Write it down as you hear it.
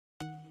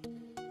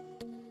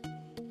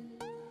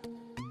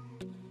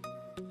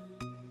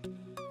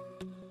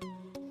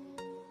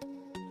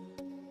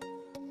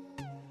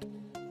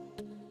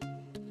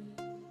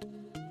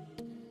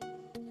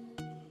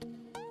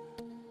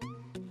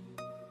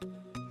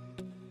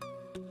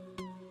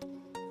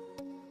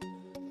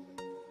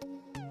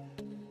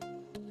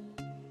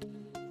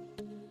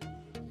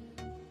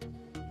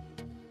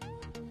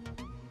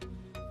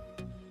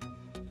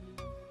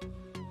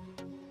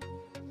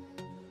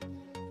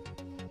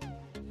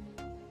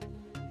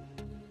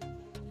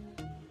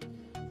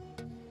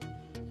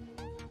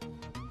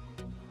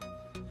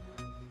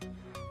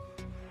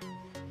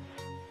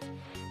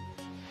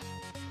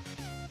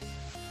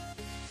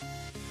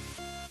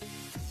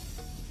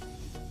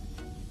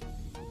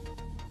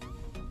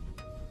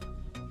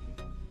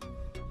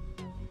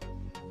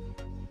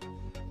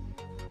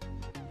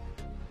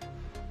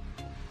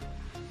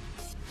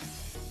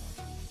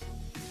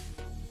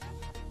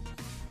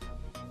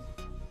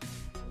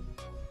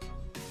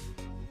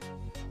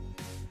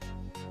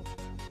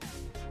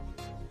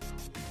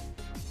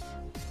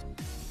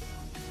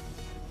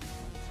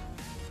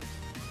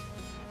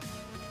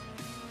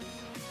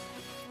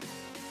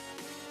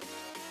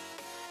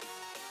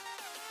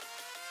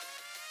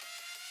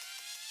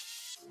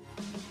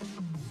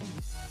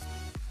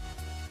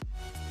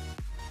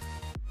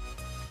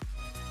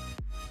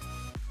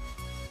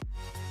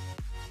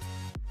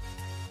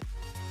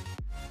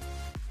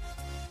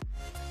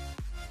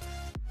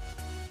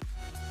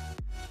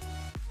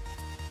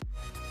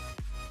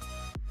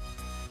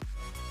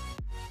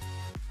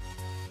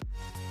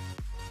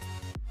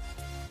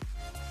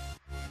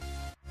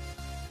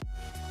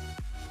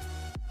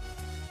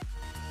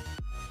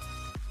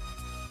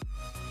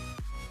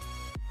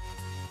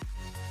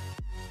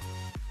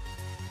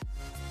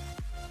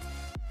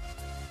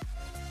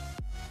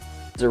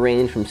has a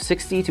range from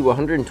 60 to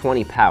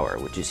 120 power,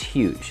 which is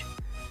huge.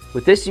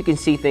 With this, you can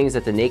see things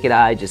that the naked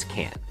eye just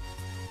can't.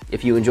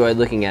 If you enjoy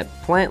looking at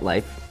plant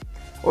life,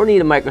 or need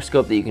a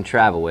microscope that you can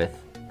travel with,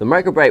 the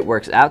Microbright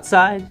works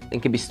outside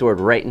and can be stored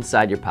right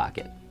inside your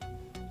pocket.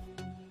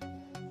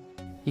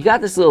 You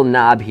got this little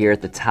knob here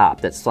at the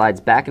top that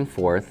slides back and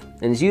forth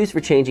and is used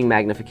for changing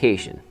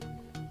magnification.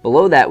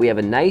 Below that, we have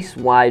a nice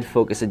wide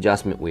focus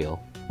adjustment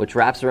wheel, which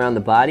wraps around the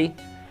body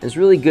and is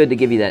really good to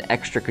give you that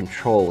extra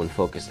control when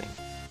focusing.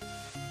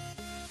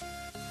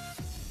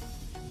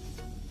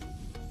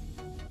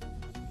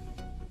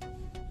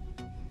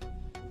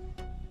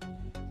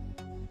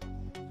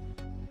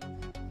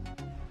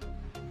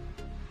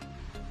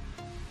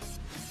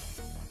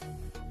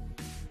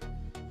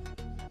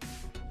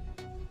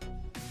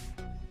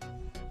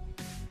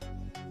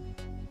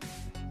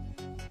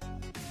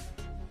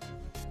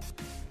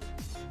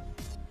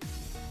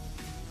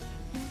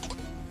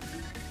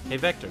 Hey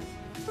Vector,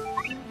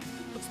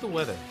 what's the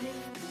weather?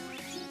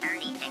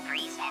 30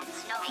 degrees and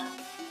snowing.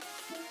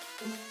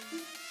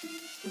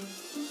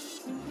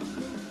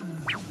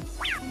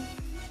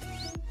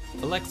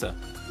 Alexa,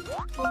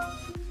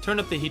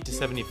 turn up the heat to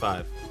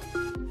 75.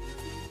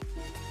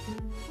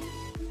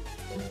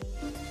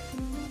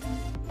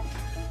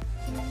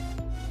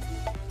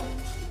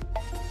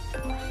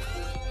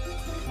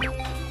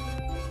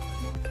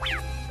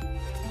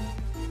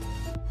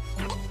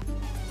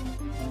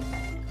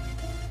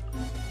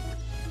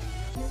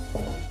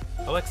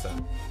 Alexa,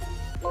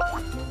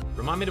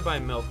 remind me to buy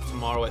milk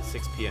tomorrow at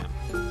 6 p.m.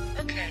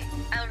 Okay,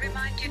 I'll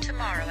remind you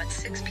tomorrow at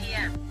 6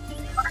 p.m.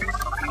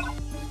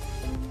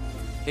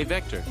 Hey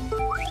Vector,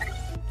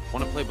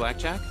 want to play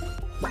blackjack?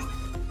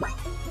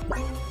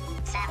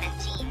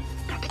 17.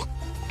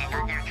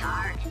 Another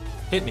card.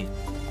 Hit me.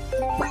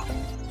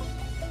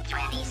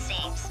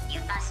 26. You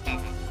busted.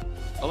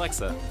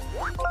 Alexa,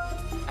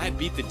 add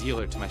Beat the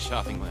Dealer to my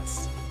shopping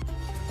list.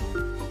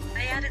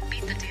 I added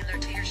Beat the Dealer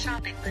to your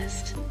shopping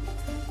list.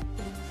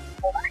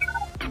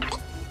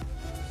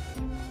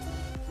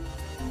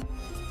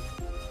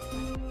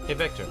 Hey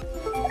Vector,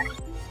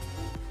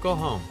 go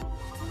home.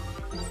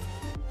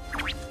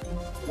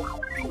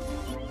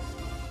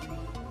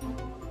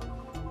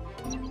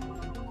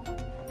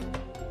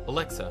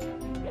 Alexa,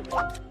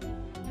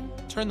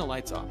 Turn the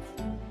lights off.